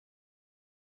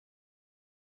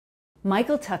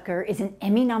Michael Tucker is an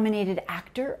Emmy-nominated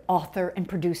actor, author, and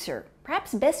producer,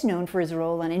 perhaps best known for his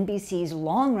role on NBC's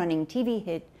long-running TV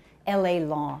hit, L.A.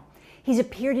 Law. He's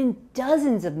appeared in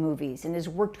dozens of movies and has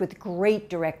worked with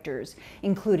great directors,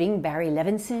 including Barry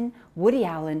Levinson, Woody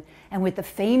Allen, and with the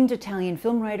famed Italian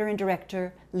film writer and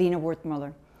director, Lina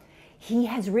Wertmuller. He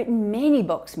has written many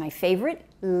books, my favorite,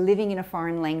 Living in a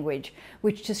Foreign Language,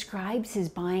 which describes his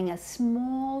buying a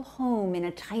small home in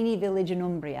a tiny village in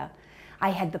Umbria. I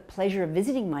had the pleasure of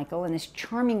visiting Michael and his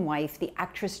charming wife, the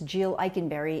actress Jill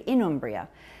Eikenberry, in Umbria,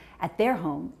 at their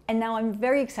home. And now I'm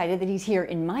very excited that he's here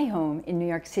in my home in New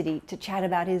York City to chat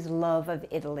about his love of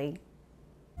Italy.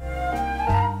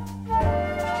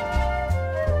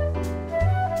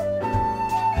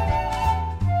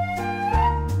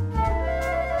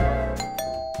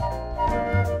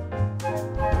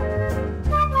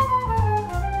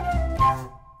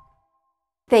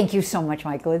 Thank you so much,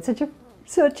 Michael. It's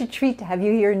such a treat to have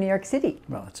you here in New York City.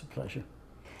 Well, it's a pleasure.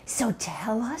 So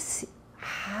tell us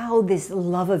how this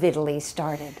love of Italy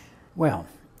started. Well,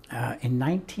 in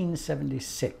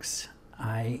 1976,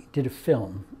 I did a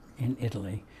film in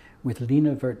Italy with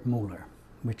Lina Wertmuller,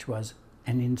 which was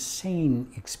an insane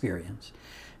experience.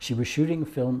 She was shooting a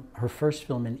film, her first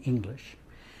film in English,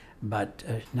 but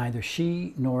neither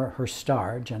she nor her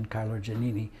star, Giancarlo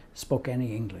Giannini, spoke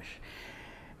any English.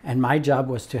 And my job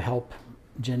was to help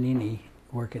Giannini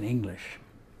work in English.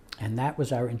 And that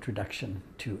was our introduction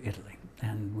to Italy.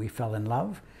 And we fell in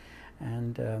love,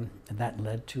 and that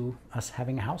led to us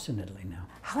having a house in Italy now.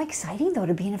 How exciting, though,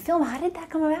 to be in a film. How did that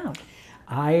come about?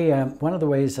 One of the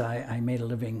ways I made a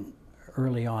living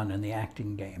early on in the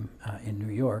acting game in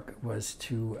New York was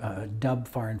to dub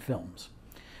foreign films.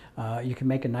 You can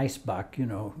make a nice buck, you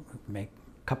know, make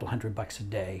a couple $100 a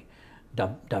day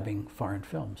dubbing foreign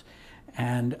films.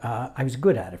 And I was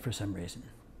good at it for some reason,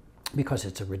 because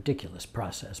it's a ridiculous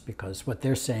process, because what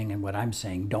they're saying and what I'm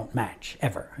saying don't match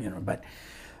ever, you know. But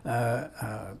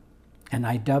and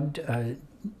I dubbed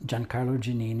Giancarlo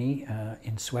Giannini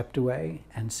in Swept Away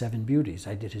and Seven Beauties.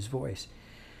 I did his voice.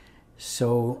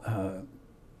 So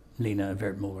Lina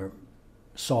Wertmuller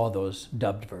saw those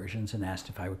dubbed versions and asked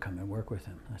if I would come and work with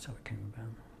him. That's how it came about.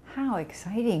 How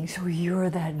exciting. So you're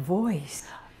that voice.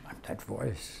 That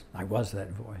voice. I was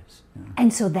that voice. Yeah.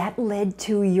 And so that led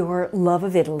to your love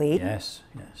of Italy. Yes,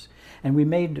 yes. And we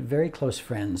made very close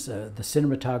friends. The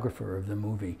cinematographer of the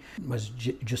movie was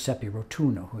Giuseppe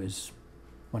Rotunno, who is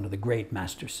one of the great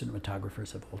master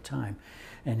cinematographers of all time.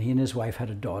 And he and his wife had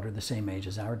a daughter the same age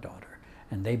as our daughter.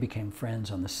 And they became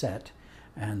friends on the set.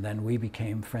 And then we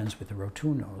became friends with the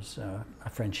Rotunnos, a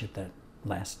friendship that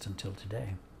lasts until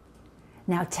today.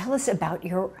 Now tell us about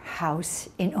your house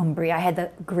in Umbria. I had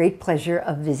the great pleasure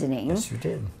of visiting. Yes, you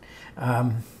did.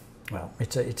 Well,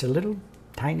 it's a little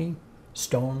tiny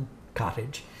stone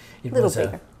cottage. It little was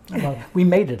bigger. Well, we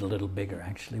made it a little bigger,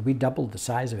 actually. We doubled the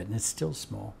size of it, and it's still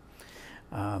small.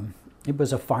 It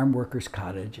was a farm worker's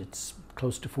cottage. It's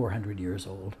close to 400 years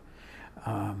old.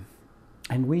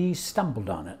 And we stumbled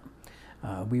on it.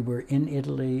 We were in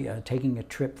Italy taking a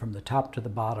trip from the top to the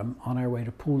bottom on our way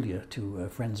to Puglia to a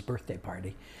friend's birthday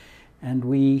party. And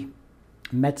we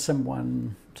met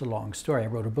someone, it's a long story, I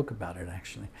wrote a book about it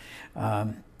actually,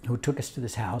 who took us to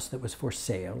this house that was for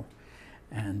sale.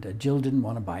 And Jill didn't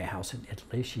want to buy a house in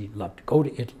Italy. She loved to go to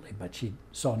Italy, but she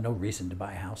saw no reason to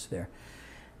buy a house there.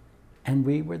 And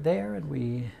we were there, and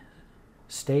we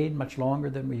stayed much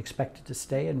longer than we expected to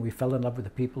stay, and we fell in love with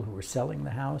the people who were selling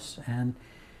the house, and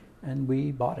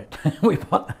we bought it. We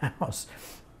bought the house.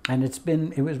 And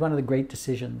it was one of the great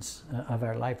decisions of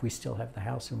our life. We still have the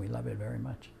house, and we love it very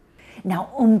much.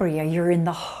 Now, Umbria, you're in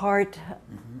the heart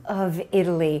of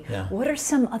Italy. Yeah. What are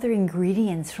some other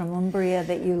ingredients from Umbria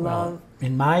that you love?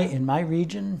 In my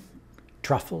region,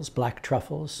 truffles, black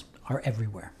truffles, are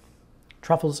everywhere.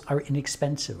 Truffles are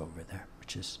inexpensive over there,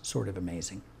 which is sort of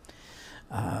amazing.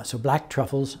 So black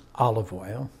truffles, olive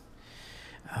oil,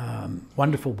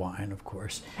 wonderful wine, of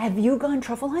course. Have you gone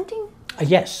truffle hunting?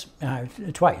 Yes,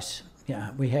 twice.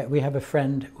 Yeah, we have a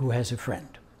friend who has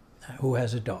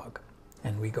a dog,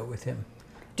 and we go with him.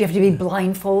 Do you have to be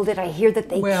blindfolded? I hear that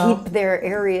they keep their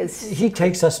areas. He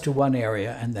takes us to one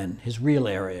area, and then his real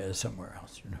area is somewhere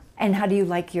else, you know. And how do you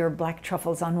like your black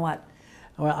truffles on what?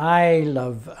 Well, I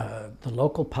love the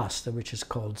local pasta, which is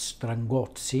called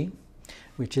strangozzi,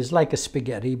 which is like a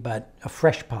spaghetti, but a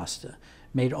fresh pasta,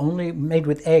 made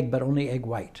with egg, but only egg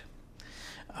white.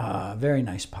 Very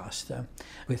nice pasta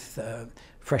with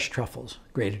fresh truffles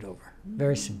grated over.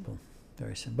 Very simple,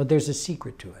 very simple. But there's a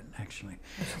secret to it, actually.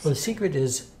 Well, the secret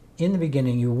is, in the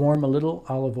beginning, you warm a little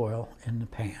olive oil in the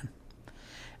pan,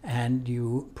 and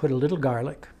you put a little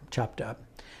garlic chopped up,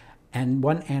 and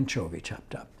 1 anchovy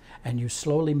chopped up. And you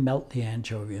slowly melt the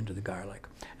anchovy into the garlic.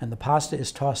 And the pasta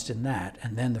is tossed in that,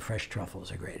 and then the fresh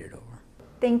truffles are grated over.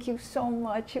 Thank you so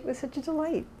much. It was such a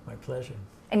delight. My pleasure.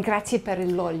 And grazie per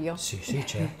l'olio. Sì, sì,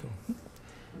 certo.